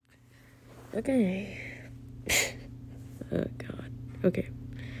Okay. Oh god. Okay.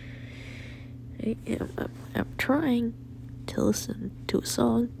 I'm trying to listen to a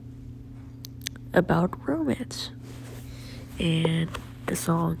song about romance. And the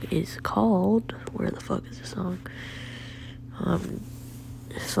song is called, where the fuck is the song?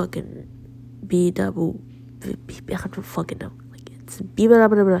 Fucking I don't fucking know. Like, it's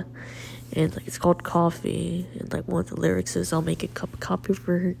beabadoobee. And like, it's called Coffee. And like, one of the lyrics is, I'll make a cup of coffee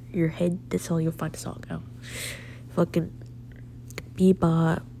for your head. That's all you'll find the song out. Fucking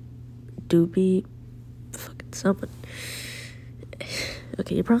beabadoobee. Fucking something.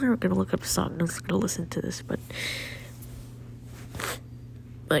 Okay, you're probably not gonna look up the song. I'm just gonna listen to this, but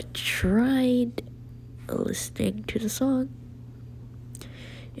I tried listening to the song,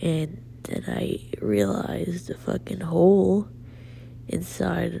 and then I realized the fucking hole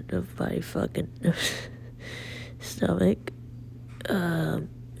inside of my fucking stomach. And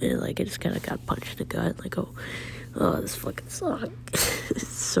like, I just kind of got punched in the gut. Like, oh, this fucking song. It's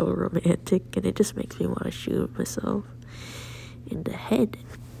so romantic, and it just makes me want to shoot myself in the head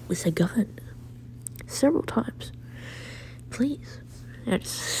with a gun several times. Please.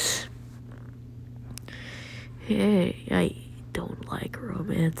 I don't like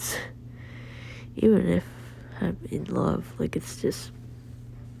romance. Even if I'm in love, like, it's just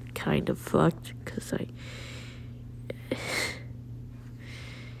kind of fucked, because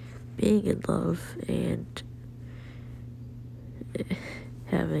being in love and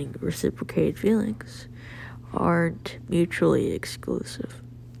having reciprocated feelings aren't mutually exclusive.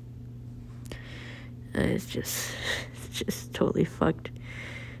 It's just totally fucked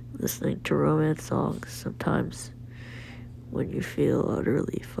listening to romance songs sometimes when you feel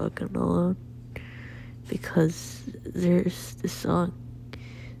utterly fucking alone. Because there's this song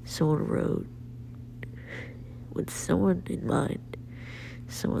someone wrote with someone in mind,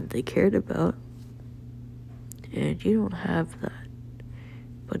 someone they cared about, and you don't have that.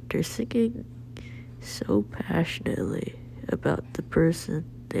 But they're singing so passionately about the person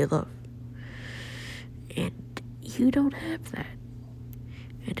they love. And you don't have that.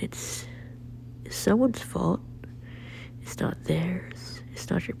 And it's someone's fault. It's not theirs. It's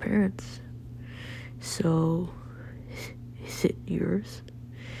not your parents. So, is it yours?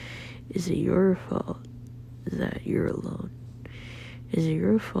 Is it your fault that you're alone? Is it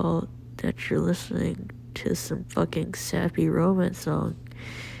your fault that you're listening to some fucking sappy romance song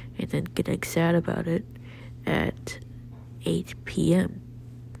and then getting sad about it at 8 p.m.?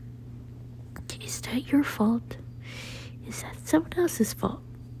 Is that your fault? Is that someone else's fault?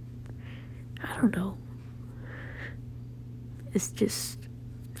 I don't know. It's just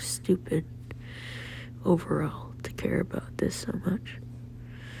stupid overall to care about this so much.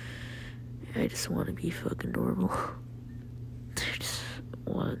 I just want to be fucking normal. I just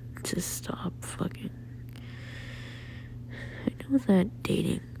want to stop fucking. I know that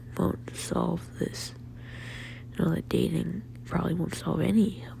dating won't solve this. I know that dating probably won't solve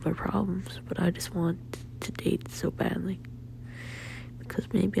any of my problems, but I just want to date so badly. Because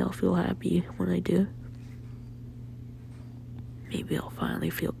maybe I'll feel happy when I do. Maybe I'll finally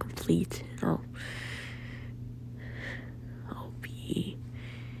feel complete, and I'll be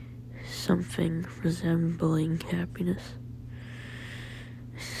something resembling happiness.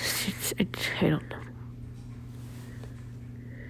 I don't know.